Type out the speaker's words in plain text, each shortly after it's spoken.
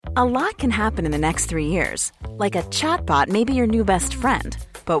A lot can happen in the next 3 years. Like a chatbot may be your new best friend.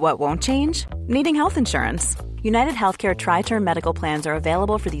 But what won't change? Needing health insurance. United Healthcare Tri-Term Medical Plans are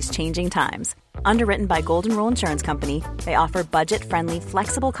available for these changing times. Underwritten by Golden Rule Insurance Company, they offer budget-friendly,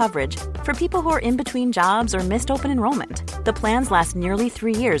 flexible coverage for people who are in between jobs or missed open enrollment. The plans last nearly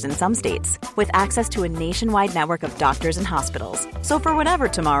 3 years in some states, with access to a nationwide network of doctors and hospitals. So for whatever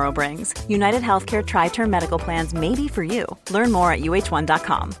tomorrow brings, United Healthcare Tri-Term Medical Plans may be for you. Learn more at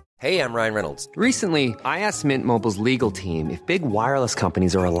uh1.com. Hey, I'm Ryan Reynolds. Recently, I asked Mint Mobile's legal team if big wireless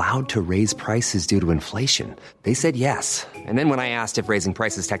companies are allowed to raise prices due to inflation. They said yes. And then when I asked if raising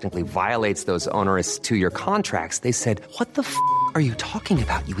prices technically violates those onerous 2-year contracts, they said, "What the f*** are you talking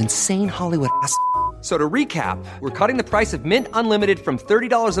about, you insane Hollywood ass?" So to recap, we're cutting the price of Mint Unlimited from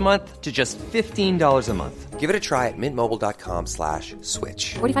 $30 a month to just $15 a month. Give it a try at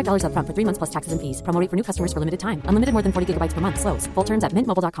mintmobile.com/switch. $45 up front for 3 months plus taxes and fees. Promo rate for new customers for limited time. Unlimited more than 40 gigabytes per month. Slows full terms at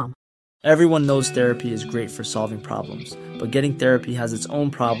mintmobile.com. Everyone knows therapy is great for solving problems, but getting therapy has its own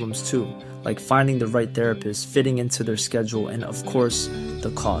problems too, like finding the right therapist, fitting into their schedule, and of course,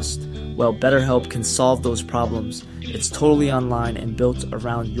 the cost. Well, BetterHelp can solve those problems. It's totally online and built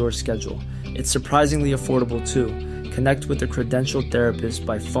around your schedule. It's surprisingly affordable too. Connect with a credentialed therapist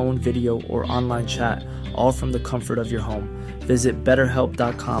by phone, video, or online chat, all from the comfort of your home. Visit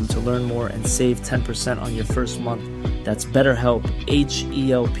BetterHelp.com to learn more and save 10% on your first month. That's BetterHelp,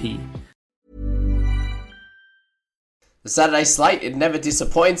 H-E-L-P. The Saturday slate, it never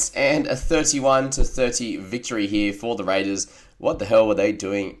disappoints, and a 31-30 victory here for the Raiders. What the hell were they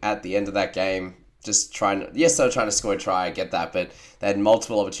doing at the end of that game? Just trying to score a try, I get that, but they had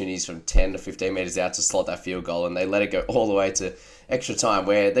multiple opportunities from 10 to 15 metres out to slot that field goal, and they let it go all the way to extra time,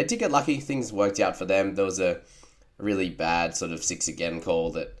 where they did get lucky. Things worked out for them. There was a really bad sort of 6 again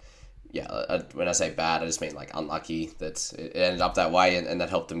call that, when I say bad, I just mean like unlucky that it ended up that way, and that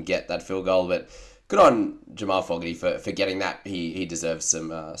helped them get that field goal. But good on Jamal Fogarty for getting that. He deserves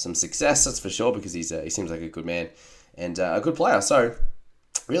some success, that's for sure, because he seems like a good man and a good player. So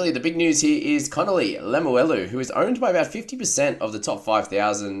really, the big news here is Connolly Lemuelu, who is owned by about 50% of the top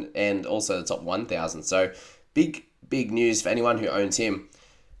 5,000 and also the top 1,000. So big news for anyone who owns him.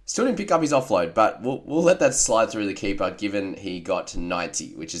 Still didn't pick up his offload, but we'll let that slide through the keeper, given he got to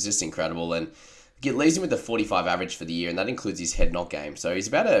 90, which is just incredible. And it leaves him with a 45 average for the year, and that includes his head knock game. So he's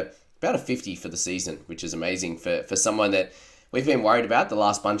about a 50 for the season, which is amazing for someone that we've been worried about the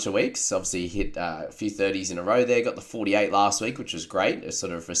last bunch of weeks. Obviously, he hit a few 30s in a row there. Got the 48 last week, which was great. It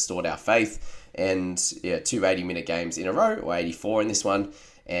sort of restored our faith. And 2 80-minute games in a row, or 84 in this one.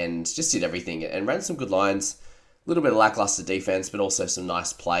 And just did everything and ran some good lines. A little bit of lackluster defense, but also some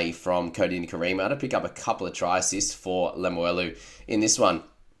nice play from Cody Nikarima to pick up a couple of try assists for Lemuelu in this one.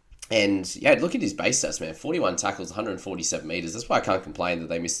 And look at his base stats, man. 41 tackles, 147 meters. That's why I can't complain that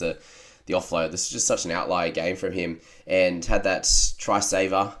they missed the offload. This is just such an outlier game from him, and had that try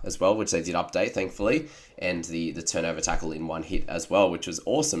saver as well, which they did update, thankfully, and the turnover tackle in one hit as well, which was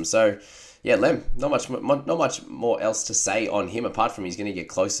awesome. So Lem, not much more else to say on him, apart from he's going to get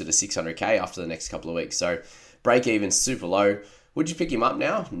closer to 600k after the next couple of weeks. So break even super low. Would you pick him up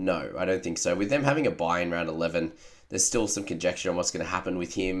now? No, I don't think so. With them having a buy in round 11, there's still some conjecture on what's going to happen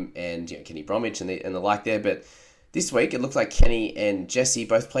with him and Kenny Bromwich and the like there. But this week, it looked like Kenny and Jesse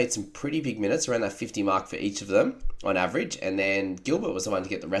both played some pretty big minutes, around that 50 mark for each of them on average. And then Gilbert was the one to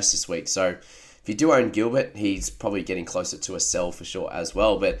get the rest this week. So if you do own Gilbert, he's probably getting closer to a sell for sure as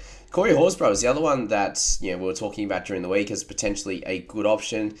well. But Corey Horsburgh is the other one that we were talking about during the week as potentially a good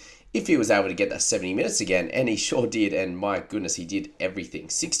option if he was able to get that 70 minutes again. And he sure did. And my goodness, he did everything.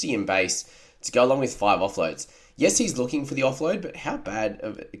 60 in base to go along with 5 offloads. Yes, he's looking for the offload, but how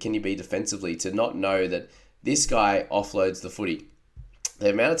bad can you be defensively to not know that this guy offloads the footy? The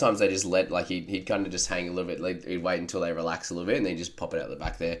amount of times they just let, he'd kind of just hang a little bit, he'd wait until they relax a little bit and then just pop it out the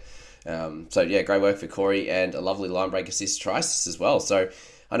back there. Great work for Corey, and a lovely line break assist, try assist as well. So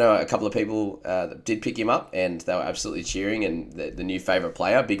I know a couple of people that did pick him up and they were absolutely cheering, and the new favourite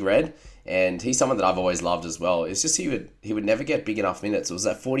player, Big Red, and he's someone that I've always loved as well. It's just he would never get big enough minutes. It was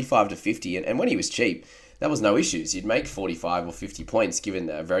that 45 to 50, and when he was cheap, that was no issues. You'd make 45 or 50 points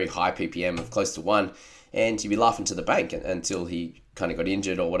given a very high PPM of close to 1, and you'd be laughing to the bank until he kind of got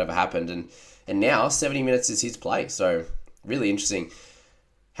injured or whatever happened. And now 70 minutes is his play. So really interesting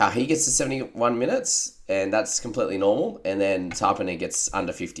how he gets to 71 minutes, and that's completely normal. And then Tarpany gets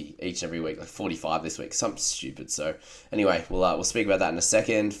under 50 each and every week, like 45 this week, something stupid. So anyway, we'll speak about that in a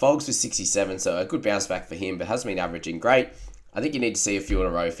second. Fogs was 67, so a good bounce back for him, but hasn't been averaging great. I think you need to see a few in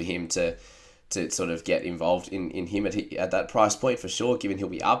a row for him to sort of get involved in him at that price point for sure, given he'll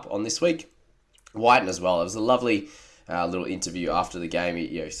be up on this week. Whiten as well. It was a lovely little interview after the game,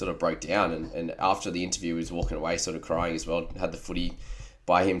 he sort of broke down, and after the interview, he was walking away, sort of crying as well. Had the footy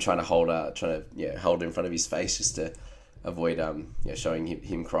by him, trying to hold it in front of his face just to avoid showing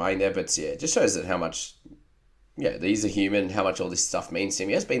him crying there. But yeah, it just shows that how much he's a human, how much all this stuff means to him.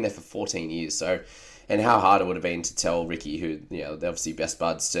 He has been there for 14 years, so and how hard it would have been to tell Ricky, who they're obviously best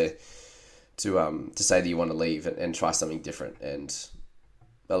buds, to say that you want to leave and try something different. And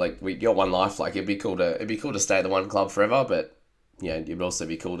we got one life. Like it'd be cool to stay at the one club forever, but it would also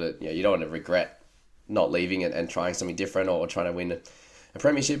be cool to you don't want to regret not leaving and trying something different or trying to win a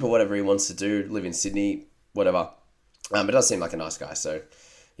premiership or whatever he wants to do. Live in Sydney, whatever. But it does seem like a nice guy. So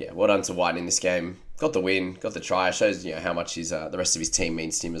yeah, well done to White in this game. Got the win, got the try. Shows how much the rest of his team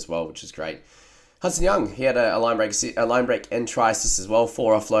means to him as well, which is great. Hudson Young, he had a line break and try assist as well,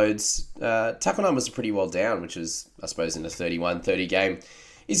 4 offloads. Tackle numbers are pretty well down, which is, I suppose, in a 31-30 game.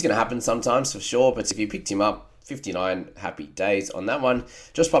 Is going to happen sometimes for sure, but if you picked him up, 59 happy days on that one.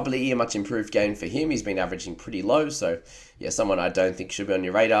 Josh Papali'i, a much improved game for him. He's been averaging pretty low, so yeah, someone I don't think should be on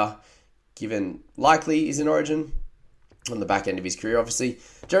your radar, given likely is in Origin on the back end of his career, obviously.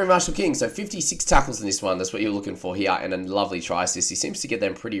 Jeremy Marshall-King, so 56 tackles in this one. That's what you're looking for here, and a lovely try assist. He seems to get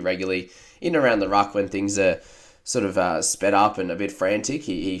them pretty regularly in and around the ruck when things are sort of sped up and a bit frantic.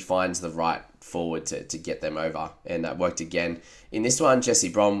 He finds the right forward to get them over, and that worked again. In this one, Jesse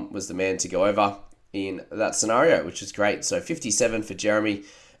Brom was the man to go over in that scenario, which is great. So 57 for Jeremy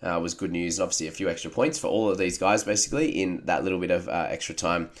was good news, and obviously a few extra points for all of these guys, basically, in that little bit of extra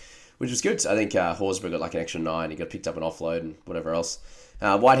time, which was good. I think Horsburgh got like an extra 9. He got picked up an offload and whatever else.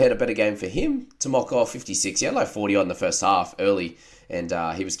 Whitehead, a better game for him. Tomoko, 56. He had like 40 on the first half early, and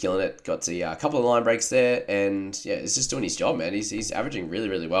he was killing it. Got to a couple of line breaks there, and yeah, he's just doing his job, man. He's averaging really,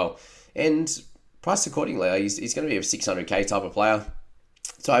 really well. And priced accordingly. He's going to be a 600k type of player.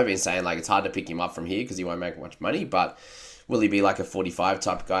 So I've been saying it's hard to pick him up from here because he won't make much money, but will he be like a 45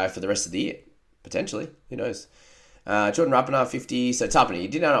 type of guy for the rest of the year? Potentially. Who knows? Jordan Rapana, 50. So Tapani, he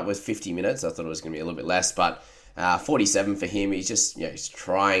did end up with 50 minutes. I thought it was going to be a little bit less, but 47 for him. He's just, he's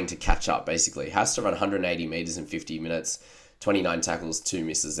trying to catch up, basically. He has to run 180 meters in 50 minutes, 29 tackles, 2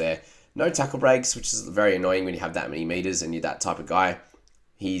 misses there. No tackle breaks, which is very annoying when you have that many meters and you're that type of guy.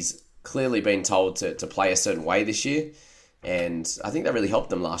 He's clearly been told to play a certain way this year, and I think that really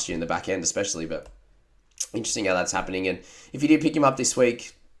helped them last year in the back end especially, but interesting how that's happening. And if you did pick him up this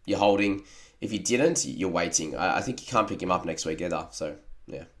week, you're holding. If you didn't, you're waiting. I think you can't pick him up next week either, so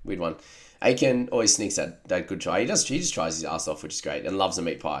yeah, weird one. Aiken always sneaks that good try. He just tries his ass off, which is great, and loves a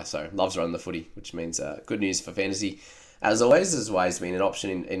meat pie, so loves running the footy, which means good news for fantasy. As always, this is why he's been an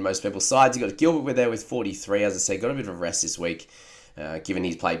option in most people's sides. You got Gilbert there with 43, as I say, got a bit of a rest this week, given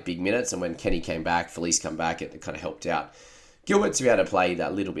he's played big minutes, and when Kenny came back, Felice come back, it kind of helped out Gilbert to be able to play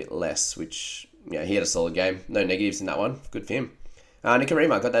that little bit less, which he had a solid game. No negatives in that one. Good for him.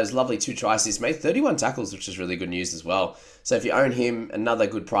 Nikorima got those lovely 2 try assists, made 31 tackles, which is really good news as well. So if you own him, another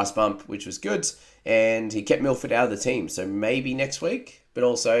good price bump, which was good. And he kept Milford out of the team, so maybe next week. But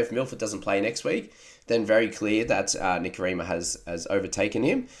also, if Milford doesn't play next week, then very clear that Nikorima has overtaken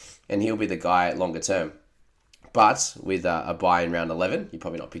him, and he'll be the guy longer term. But with a buy in round 11, you're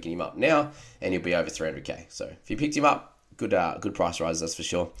probably not picking him up now, and he'll be over 300k. So if you picked him up, good price rise, that's for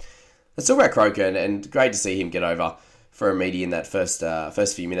sure. Let's talk about Croker, and great to see him get over for a meaty in that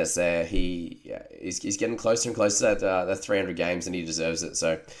first few minutes there. He's getting closer and closer to that 300 games, and he deserves it.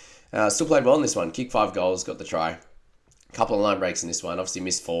 So still played well in this one. Kicked 5 goals, got the try. A couple of line breaks in this one. Obviously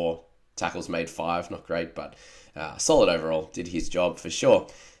missed 4. Tackles made 5. Not great, but solid overall. Did his job for sure.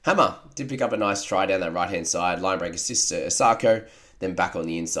 Hammer did pick up a nice try down that right-hand side. Line break assist to Osako, then back on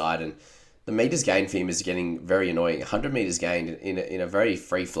the inside. And the meters gained for him is getting very annoying. 100 meters gained in a very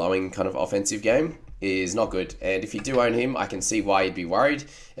free-flowing kind of offensive game is not good. And if you do own him, I can see why you'd be worried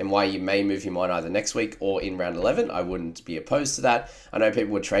and why you may move him on either next week or in round 11. I wouldn't be opposed to that. I know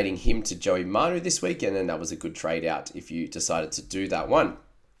people were trading him to Joey Manu this week, and then that was a good trade out if you decided to do that one.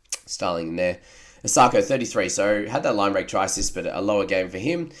 Starling in there. Osako, 33, so had that line break try assist, but a lower game for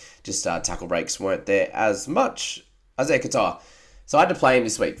him. Just tackle breaks weren't there as much. Isaiah Katoa. So I had to play him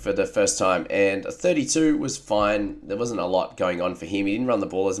this week for the first time, and a 32 was fine. There wasn't a lot going on for him. He didn't run the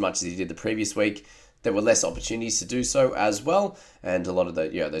ball as much as he did the previous week. There were less opportunities to do so as well, and a lot of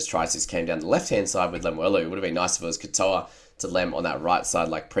those try assists came down the left-hand side with Lemuelu. It would have been nice if it was Katoa to Lem on that right side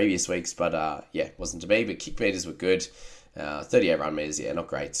like previous weeks, but wasn't to be. But kick meters were good. 38 run meters, not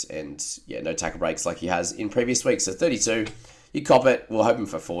great. And no tackle breaks like he has in previous weeks. So 32, you cop it. We're hoping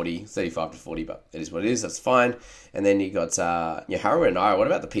for 40, 35 to 40, but it is what it is. That's fine. And then you got Harrow and Ira. What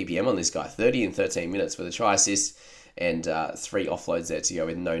about the PPM on this guy? 30 in 13 minutes with a try assist. and 3 offloads there to go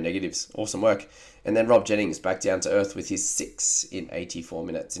with no negatives. Awesome work. And then Rob Jennings back down to earth with his 6 in 84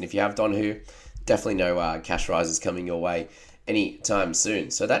 minutes. And if you have Donahue, definitely no cash rises coming your way anytime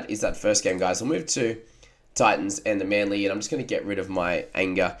soon. So that is that first game, guys. We'll move to Titans and the Manly, and I'm just going to get rid of my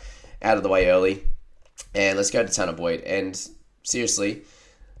anger out of the way early. And let's go to Tanner Boyd. And seriously,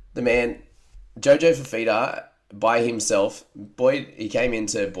 the man, Jojo Fafita, by himself, Boyd, he came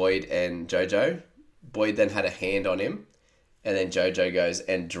into Boyd and Jojo. Boyd then had a hand on him, and then Jojo goes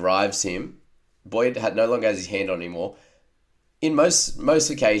and drives him. Boyd no longer has his hand on him anymore. In most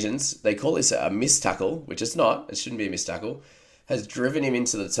occasions, they call this a missed tackle, which it's not. It shouldn't be a missed tackle. Has driven him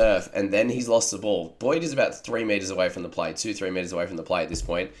into the turf, and then he's lost the ball. Boyd is about 3 meters away from the play, 2-3 meters away from the play at this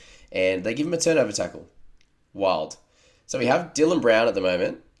point, and they give him a turnover tackle. Wild. So we have Dylan Brown at the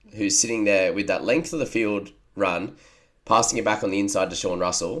moment, who's sitting there with that length of the field run, passing it back on the inside to Sean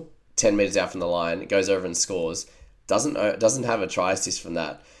Russell, 10 metres out from the line, goes over and scores. Doesn't have a try assist from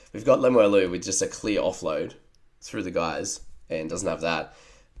that. We've got Lemuelu with just a clear offload through the guys, and doesn't have that.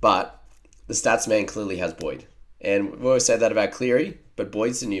 But the stats man clearly has Boyd. And we always say that about Cleary, but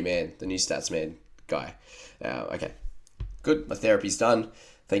Boyd's the new man, the new stats man guy. Okay, good. My therapy's done.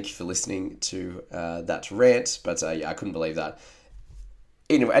 Thank you for listening to that rant. But yeah, I couldn't believe that.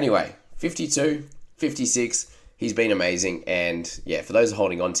 Anyway, 52, 56, he's been amazing. And yeah, for those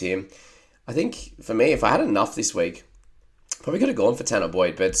holding on to him, I think for me, if I had enough this week, probably could have gone for Tanner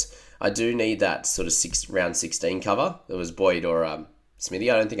Boyd. But I do need that sort of round 16 cover. It was Boyd or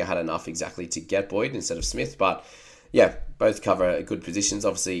Smithy. I don't think I had enough exactly to get Boyd instead of Smith. But yeah, both cover good positions.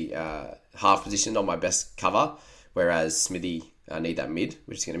 Obviously, half position on my best cover, whereas Smithy, I need that mid,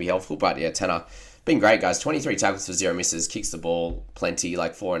 which is going to be helpful. But yeah, Tanner, been great, guys. 23 tackles for 0 misses, kicks the ball plenty,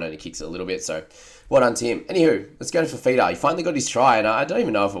 like 4 and only kicks it a little bit. So well done to him. Anywho, let's go to Fafita. He finally got his try, and I don't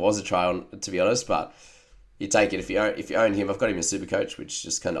even know if it was a try, to be honest, but you take it if you own him. I've got him in Supercoach, which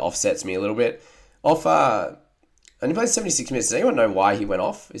just kind of offsets me a little bit. Only played 76 minutes. Does anyone know why he went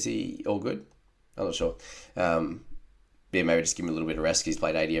off? Is he all good? I'm not sure. Yeah, maybe just give him a little bit of rest because he's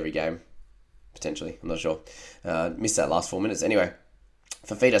played 80 every game. Potentially. I'm not sure. Missed that last 4 minutes. Anyway,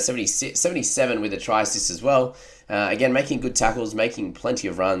 Fafita, 77 with a try assist as well. Again, making good tackles, making plenty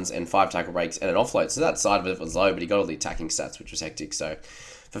of runs and 5 tackle breaks and an offload. So that side of it was low, but he got all the attacking stats, which was hectic. So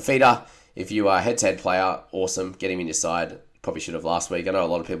Fafita, if you are a head-to-head player, awesome. Get him in your side. Probably should have last week. I know a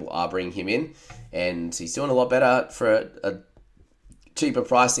lot of people are bringing him in, and he's doing a lot better for a cheaper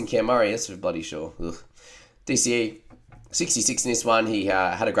price than Cam Murray. That's for bloody sure. Ugh. DCE, 66 in this one. He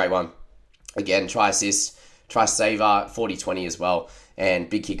had a great one. Again, try assist, try saver, 40-20 as well, and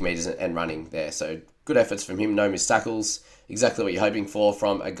big kick meters and running there. So good efforts from him. No missed tackles. Exactly what you're hoping for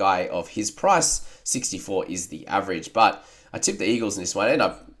from a guy of his price. 64 is the average. But I tipped the Eagles in this one, and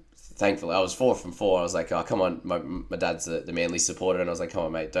thankfully, I was 4 from 4. I was like, oh, come on. My dad's the Manly supporter. And I was like, come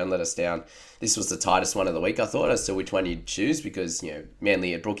on, mate, don't let us down. This was the tightest one of the week, I thought, as to which one you'd choose because,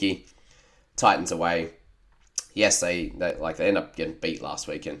 Manly at Brookie, Titans away. Yes, they end up getting beat last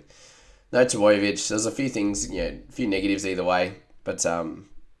week. And no Trbojevic. There's a few things, a few negatives either way. But,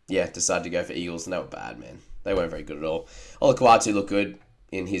 decided to go for Eagles, and they were bad, man. They weren't very good at all. Olakuatu looked good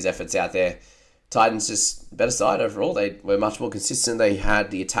in his efforts out there. Titans just better side overall. They were much more consistent. They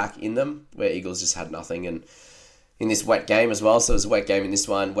had the attack in them, where Eagles just had nothing. And in this wet game as well, so it was a wet game in this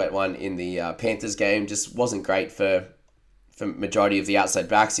one, wet one in the Panthers game, just wasn't great for majority of the outside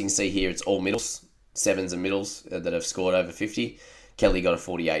backs. You can see here it's all middles, 7s and middles that have scored over 50. Kelly got a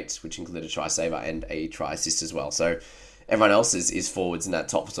 48, which included a try saver and a try assist as well. So everyone else is forwards in that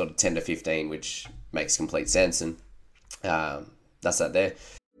top sort of 10 to 15, which makes complete sense. And that's that there.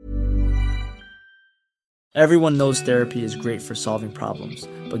 Everyone knows therapy is great for solving problems,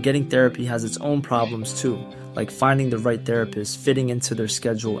 but getting therapy has its own problems too, like finding the right therapist, fitting into their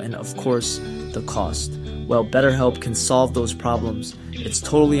schedule, and of course, the cost. Well, BetterHelp can solve those problems. It's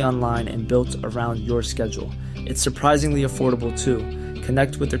totally online and built around your schedule. It's surprisingly affordable too.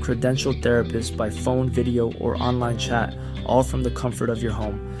 Connect with a credentialed therapist by phone, video, or online chat, all from the comfort of your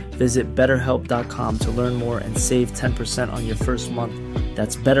home. Visit BetterHelp.com to learn more and save 10% on your first month.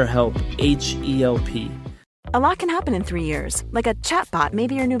 That's BetterHelp, H-E-L-P. A lot can happen in 3 years, like a chatbot may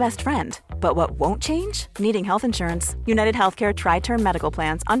be your new best friend. But what won't change? Needing health insurance. United Healthcare Tri-Term Medical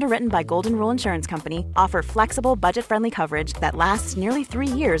Plans, underwritten by Golden Rule Insurance Company, offer flexible, budget-friendly coverage that lasts nearly 3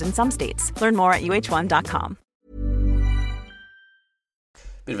 years in some states. Learn more at uh1.com.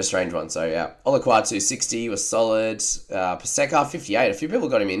 Bit of a strange one, so yeah. Olakuatu, 60, was solid. Paseka, 58. A few people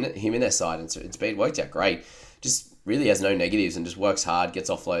got him in their side, and it's been worked out great. Just really has no negatives and just works hard,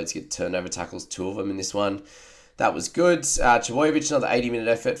 gets offloads, get turnover tackles, 2 of them in this one. That was good. Trbojevic, another 80-minute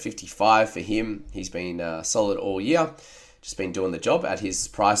effort, 55 for him. He's been solid all year. Just been doing the job at his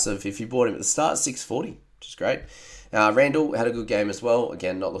price of, if you bought him at the start, 640, which is great. Randall had a good game as well.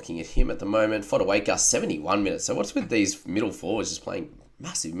 Again, not looking at him at the moment. Fodawaker, 71 minutes. So what's with these middle forwards just playing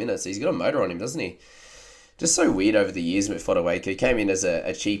massive minutes? He's got a motor on him, doesn't he? Just so weird over the years with Fodawaker. He came in as a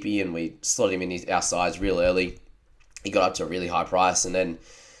cheapie and we slotted him in our sides real early. He got up to a really high price, and then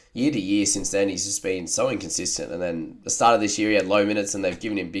year to year since then, he's just been so inconsistent. And then the start of this year, he had low minutes, and they've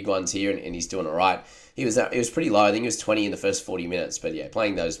given him big ones here, and he's doing all right. It was pretty low. I think he was 20 in the first 40 minutes. But yeah,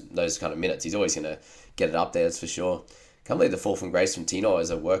 playing those kind of minutes, he's always going to get it up there, that's for sure. Can't believe the fall from grace from Tino as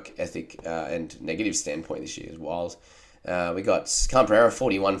a work ethic and negative standpoint this year is wild. We got Camperera,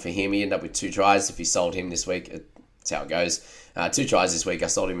 41 for him. He ended up with 2 tries if he sold him this week. That's how it goes. 2 tries this week. I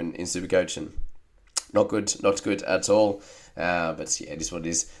sold him in Supercoach, and not good at all. But yeah, it is what it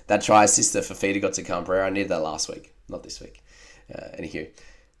is. That try assist for Fafita got to Camperera. I needed that last week, not this week. Anywho,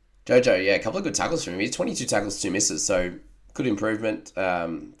 Jojo, yeah, a couple of good tackles from him. He had 22 tackles, 2 misses, so good improvement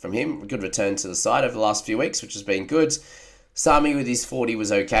from him. Good return to the side over the last few weeks, which has been good. Sami with his 40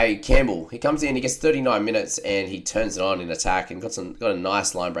 was okay. Campbell, he comes in, he gets 39 minutes, and he turns it on in attack and got a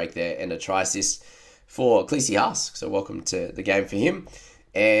nice line break there and a try assist for Khaleesi Haas. So welcome to the game for him.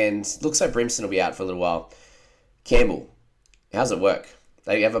 And looks like Brimson will be out for a little while. Campbell, how's it work?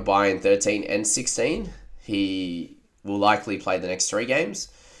 They have a buy in 13 and 16. He will likely play the next 3 games.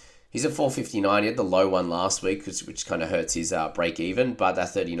 He's at 459. He had the low one last week, which kind of hurts his break even, but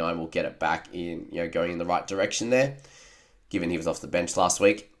that 39 will get it back in, going in the right direction there, given he was off the bench last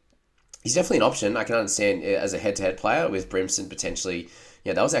week. He's definitely an option. I can understand as a head-to-head player with Brimson potentially.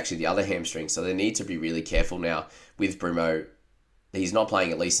 Yeah, that was actually the other hamstring, so they need to be really careful now with Brimo. He's not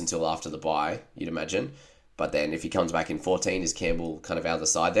playing at least until after the bye, you'd imagine. But then if he comes back in 14, is Campbell kind of out of the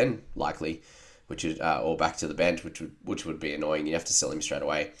side then? Likely. Or back to the bench, which would be annoying. You'd have to sell him straight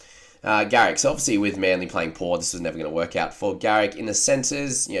away. Garrick, so obviously with Manly playing poor, this was never going to work out for Garrick. In the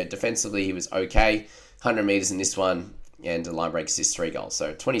centres, defensively he was okay. 100 metres in this one, and a line break assist, 3 goals.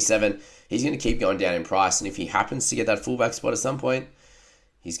 So 27, he's going to keep going down in price, and if he happens to get that fullback spot at some point,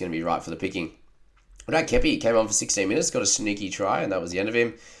 he's going to be right for the picking. What about Kepi? He came on for 16 minutes, got a sneaky try, and that was the end of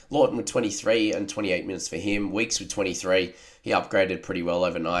him. Lawton with 23 and 28 minutes for him. Weeks with 23. He upgraded pretty well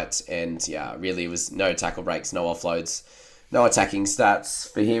overnight, and yeah, really it was no tackle breaks, no offloads, no attacking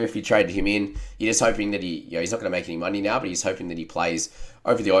stats for him. If you traded him in, you're just hoping that he's not going to make any money now, but he's hoping that he plays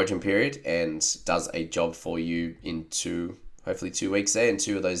over the origin period and does a job for you into hopefully 2 weeks there, and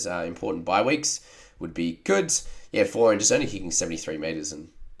 2 of those important bye weeks would be good. Yeah, 4 and just only kicking 73 metres and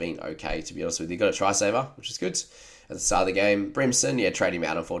been okay, to be honest with you. Got a try saver, which is good at the start of the game. Brimson, yeah, trade him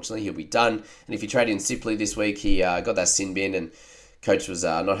out, unfortunately. He'll be done. And if you trade in Sipley this week, he got that sin bin, and coach was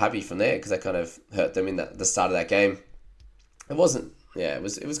not happy from there because that kind of hurt them in the start of that game. It wasn't, yeah, it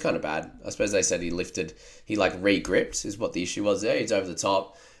was kind of bad. I suppose they said he re-gripped is what the issue was there. He's over the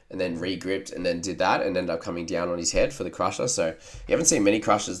top and then re-gripped and then did that and ended up coming down on his head for the crusher. So you haven't seen many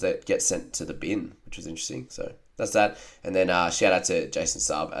crushers that get sent to the bin, which was interesting. So that's that. And then shout out to Jason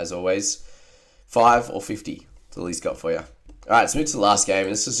Saab, as always. 5 or 50, that's all he's got for you. All right, let's move to the last game.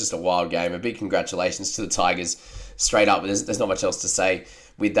 And this was just a wild game. A big congratulations to the Tigers. Straight up, there's not much else to say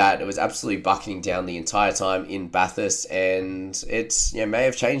with that. It was absolutely bucketing down the entire time in Bathurst. And it may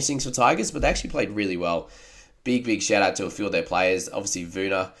have changed things for Tigers, but they actually played really well. Big shout out to a few of their players. Obviously,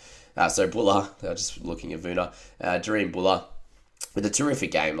 Buller. Just looking at Vuna. Dream Buller with a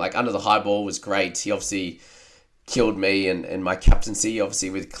terrific game. Like, under the high ball was great. He obviously killed me and my captaincy,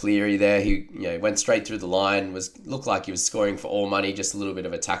 obviously, with Cleary there. He went straight through the line, looked like he was scoring for all money, just a little bit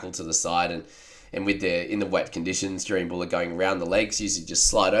of a tackle to the side. And with in the wet conditions, Dream Buller going around the legs, usually just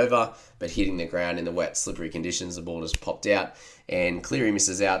slide over, but hitting the ground in the wet, slippery conditions, the ball just popped out. And Cleary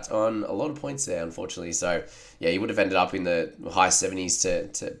misses out on a lot of points there, unfortunately. So, yeah, he would have ended up in the high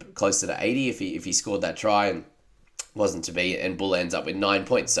 70s to closer to 80 if he scored that try, and wasn't to be. And Buller ends up with 9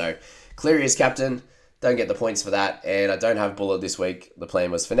 points. So, Cleary is captain. Don't get the points for that. And I don't have Buller this week. The plan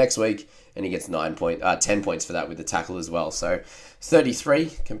was for next week. And he gets 10 points for that with the tackle as well. So,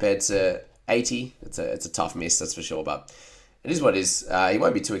 33 compared to 80. It's a tough miss, that's for sure. But it is what it is. He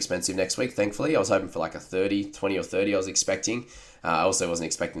won't be too expensive next week, thankfully. I was hoping for like a 20 or 30 I was expecting. I also wasn't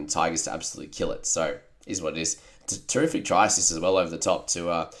expecting the Tigers to absolutely kill it. So, it is what it is. It's a terrific try assist as well over the top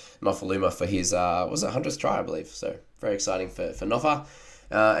to Nofaluma for his, 100th try, I believe. So, very exciting for Nofa.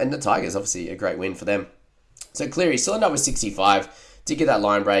 And the Tigers, obviously, a great win for them. So, Cleary still ended up with 65. Did get that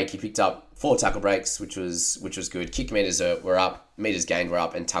line break. He picked up 4 tackle breaks, which was good. Kick meters were up, meters gained were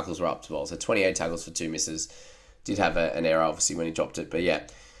up, and tackles were up as well. So 28 tackles for 2 misses. Did have an error, obviously, when he dropped it. But yeah,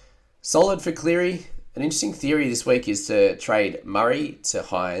 solid for Cleary. an interesting theory this week is to trade Murray to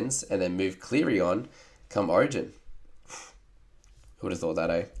Hines and then move Cleary on come Origin. Who would have thought that,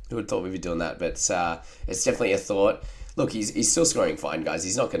 eh? Who would have thought we'd be doing that? But it's definitely a thought. Look, he's still scoring fine, guys.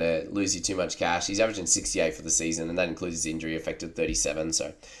 He's not going to lose you too much cash. He's averaging 68 for the season, and that includes his injury affected 37.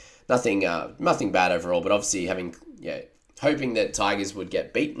 So nothing bad overall. But obviously hoping that Tigers would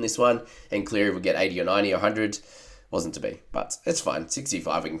get beat in this one and Cleary would get 80 or 90 or 100 wasn't to be. But it's fine.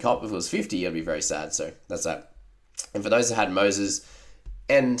 65 we can cop. If it was 50, it'd be very sad. So that's that. And for those that had Moses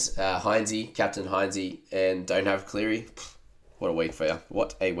and Heinze, Captain Heinze, and don't have Cleary, what a week for you.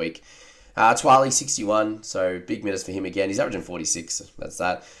 What a week. Twali, 61, so big minutes for him again. He's averaging 46, that's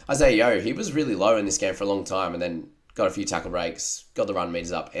that. Isaiah Yeo, he was really low in this game for a long time and then got a few tackle breaks, got the run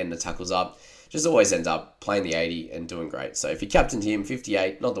meters up and the tackles up. Just always ends up playing the 80 and doing great. So if you captained him,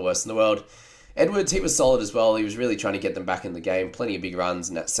 58, not the worst in the world. Edwards, he was solid as well. He was really trying to get them back in the game. Plenty of big runs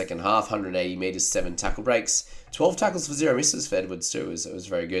in that second half, 180 metres, 7 tackle breaks. 12 tackles for 0 misses for Edwards too. It was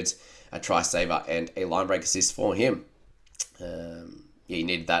very good. A try saver and a line break assist for him. He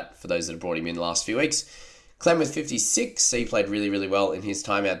needed that for those that have brought him in the last few weeks. Clem with 56, he played really, really well in his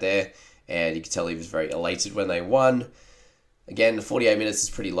time out there, and you could tell he was very elated when they won. Again, the 48 minutes is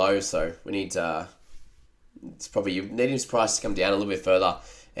pretty low, so we need you need his price to come down a little bit further,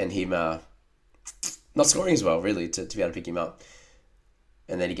 and him not scoring as well, really, to be able to pick him up.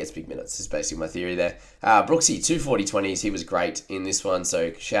 And then he gets big minutes, is basically my theory there. Brooksy, 240 20s, he was great in this one,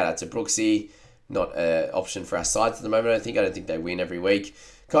 so shout out to Brooksy. Not an option for our sides at the moment, I don't think they win every week.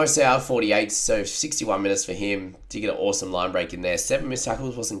 Kosau, 48, so 61 minutes for him. Did get an awesome line break in there. 7 missed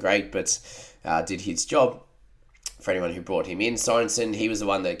tackles, wasn't great, but did his job for anyone who brought him in. Sorensen, he was the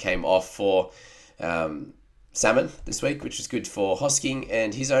one that came off for Salmon this week, which was good for Hosking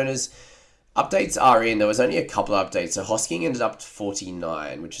and his owners. Updates are in. There was only a couple of updates. So Hosking ended up to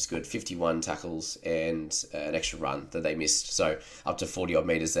 49, which is good. 51 tackles and an extra run that they missed. So up to 40 odd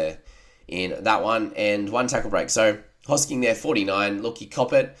metres there in that one, and 1 tackle break. So Hosking there, 49. Look, you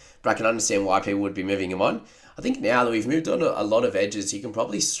cop it, but I can understand why people would be moving him on. I think now that we've moved on a lot of edges, you can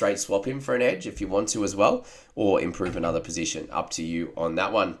probably straight swap him for an edge if you want to as well, or improve another position. Up to you on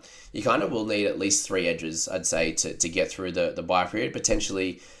that one. You kind of will need at least 3 edges, I'd say, to get through the buy period.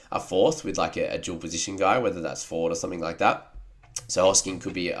 Potentially a 4th with like a dual position guy, whether that's forward or something like that. So Hosking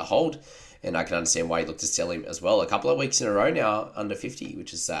could be a hold. And I can understand why he looked to sell him as well. A couple of weeks in a row now, under 50,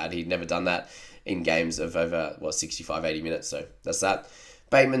 which is sad. He'd never done that in games of over, 65, 80 minutes. So that's that.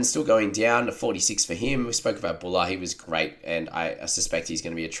 Bateman still going down to 46 for him. We spoke about Buller. He was great, and I suspect he's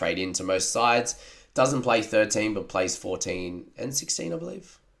going to be a trade-in to most sides. Doesn't play 13, but plays 14 and 16, I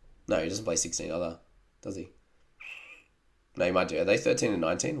believe. No, he doesn't play 16 either, does he? No, he might do. Are they 13 and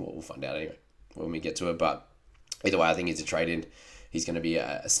 19? We'll find out anyway when we get to it. But either way, I think he's a trade-in. He's going to be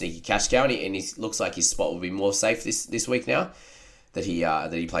a sneaky cash cow, and he looks like his spot will be more safe this week now that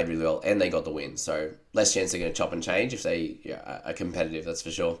he played really well and they got the win. So less chance they're going to chop and change if they are competitive, that's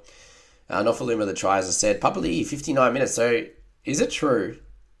for sure. Nofaluma the try, as I said. Papali'i, 59 minutes. So is it true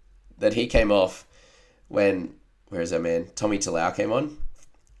that he came off when, where is that man? Tommy Talau came on?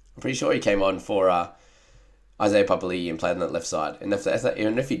 I'm pretty sure he came on for Isaiah Papali'i and played on that left side. And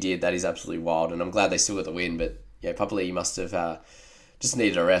if he did, that is absolutely wild. And I'm glad they still got the win, but yeah, Papali'i must have just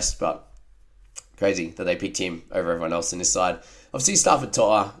needed a rest, but crazy that they picked him over everyone else in this side. Obviously, Stafford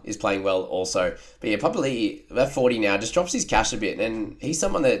To'a is playing well also. But yeah, Papali'i, that 40 now, just drops his cash a bit. And he's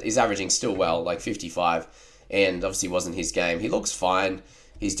someone that is averaging still well, like 55. And obviously wasn't his game. He looks fine.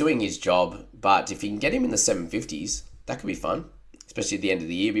 He's doing his job. But if you can get him in the 750s, that could be fun. Especially at the end of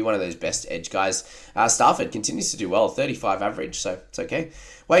the year, be one of those best edge guys. Stafford continues to do well, 35 average, so it's okay.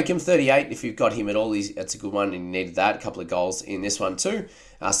 Wakeham, 38, if you've got him at all, that's a good one, and you needed that. A couple of goals in this one too.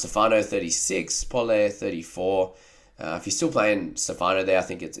 Stefano, 36, Pole, 34. If you're still playing Stefano there, I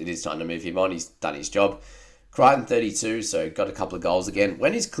think it is time to move him on. He's done his job. Crichton, 32, so got a couple of goals again.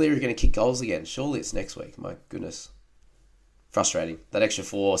 When is Cleary going to kick goals again? Surely it's next week. My goodness. Frustrating. That extra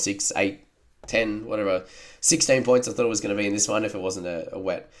 4, 6, 8, 10, whatever, 16 points I thought it was going to be in this one if it wasn't a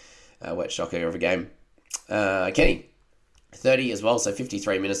wet shocker of a game. Kenny, 30 as well, so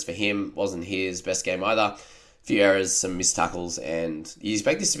 53 minutes for him. Wasn't his best game either. Few errors, some missed tackles, and you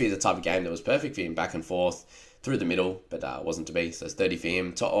expect this to be the type of game that was perfect for him, back and forth, through the middle, but wasn't to be, so it's 30 for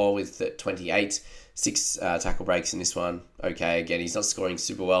him. To'o with 28, 6 tackle breaks in this one. Okay, again, he's not scoring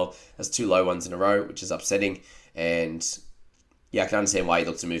super well. That's 2 low ones in a row, which is upsetting, and yeah, I can understand why he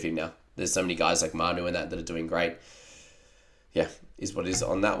looks to move him now. There's so many guys like Manu and that are doing great. Yeah, is what it is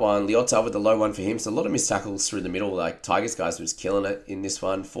on that one. Leota with the low one for him. So a lot of missed tackles through the middle. Like Tigers guys was killing it in this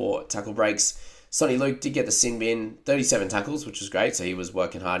one for tackle breaks. Sonny Luke did get the sin bin, 37 tackles, which was great. So he was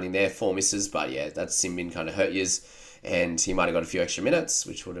working hard in there, 4 misses. But yeah, that sin bin kind of hurt yous. And he might have got a few extra minutes,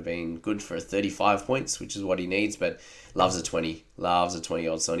 which would have been good for 35 points, which is what he needs. But loves a 20. Loves a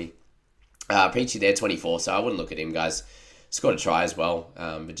 20-year-old Sonny. Peachy there, 24. So I wouldn't look at him, guys. Scored a try as well.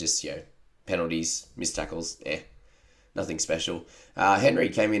 But just, penalties, missed tackles, nothing special. Henry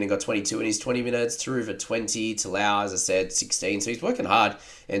came in and got 22 in his 20 minutes. Taruva 20. Talau, as I said, 16. So he's working hard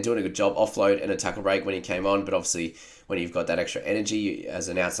and doing a good job. Offload and a tackle break when he came on. But obviously, when you've got that extra energy as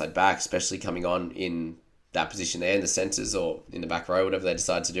an outside back, especially coming on in that position there in the centres or in the back row, whatever they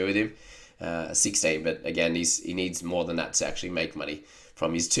decide to do with him, 16. But again, he needs more than that to actually make money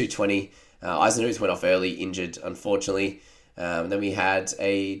from his 220. Eisenhuth went off early, injured, unfortunately. Then we had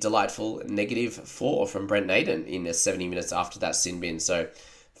a delightful -4 from Brent Naden in the 70 minutes after that sin bin. So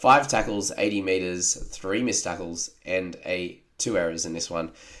 5 tackles, 80 metres, 3 missed tackles, and 2 errors in this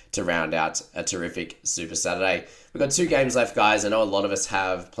one to round out a terrific Super Saturday. We've got 2 games left, guys. I know a lot of us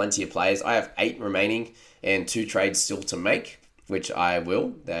have plenty of players. I have 8 remaining and 2 trades still to make, which I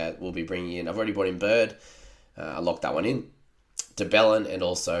will. That will be bringing in. I've already brought in Bird. I locked that one in. DeBellin and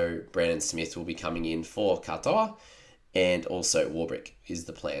also Brandon Smith will be coming in for Katoa. And also Warbrick is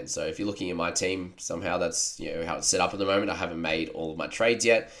the plan. So if you're looking at my team, somehow that's how it's set up at the moment. I haven't made all of my trades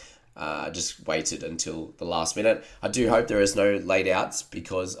yet. Just waited until the last minute. I do hope there is no laid outs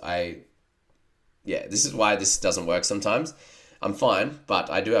because this is why this doesn't work sometimes. I'm fine, but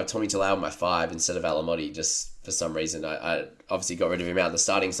I do have Tommy Talau in my 5 instead of Alamotti just for some reason. I obviously got rid of him out of the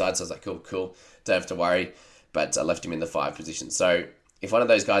starting side, so I was like, cool, don't have to worry. But I left him in the 5 position. So if one of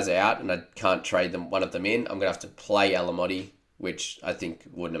those guys are out and I can't trade one of them in, I'm going to have to play Alamotti, which I think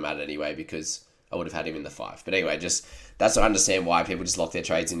wouldn't have mattered anyway because I would have had him in the 5. But anyway, that's to understand why people just lock their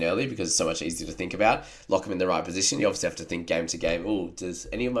trades in early because it's so much easier to think about. Lock them in the right position. You obviously have to think game to game. Oh, does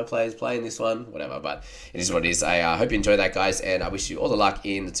any of my players play in this one? Whatever, but it is what it is. I hope you enjoy that, guys, and I wish you all the luck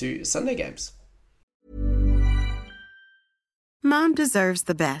in the 2 Sunday games. Mom deserves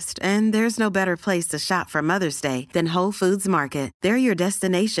the best, and there's no better place to shop for Mother's Day than Whole Foods Market. They're your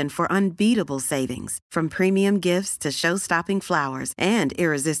destination for unbeatable savings, from premium gifts to show-stopping flowers and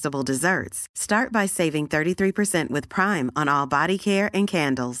irresistible desserts. Start by saving 33% with Prime on all body care and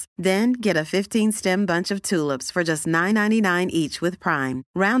candles. Then get a 15-stem bunch of tulips for just $9.99 each with Prime.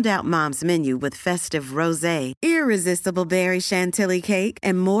 Round out Mom's menu with festive rosé, irresistible berry chantilly cake,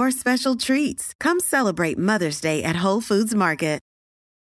 and more special treats. Come celebrate Mother's Day at Whole Foods Market.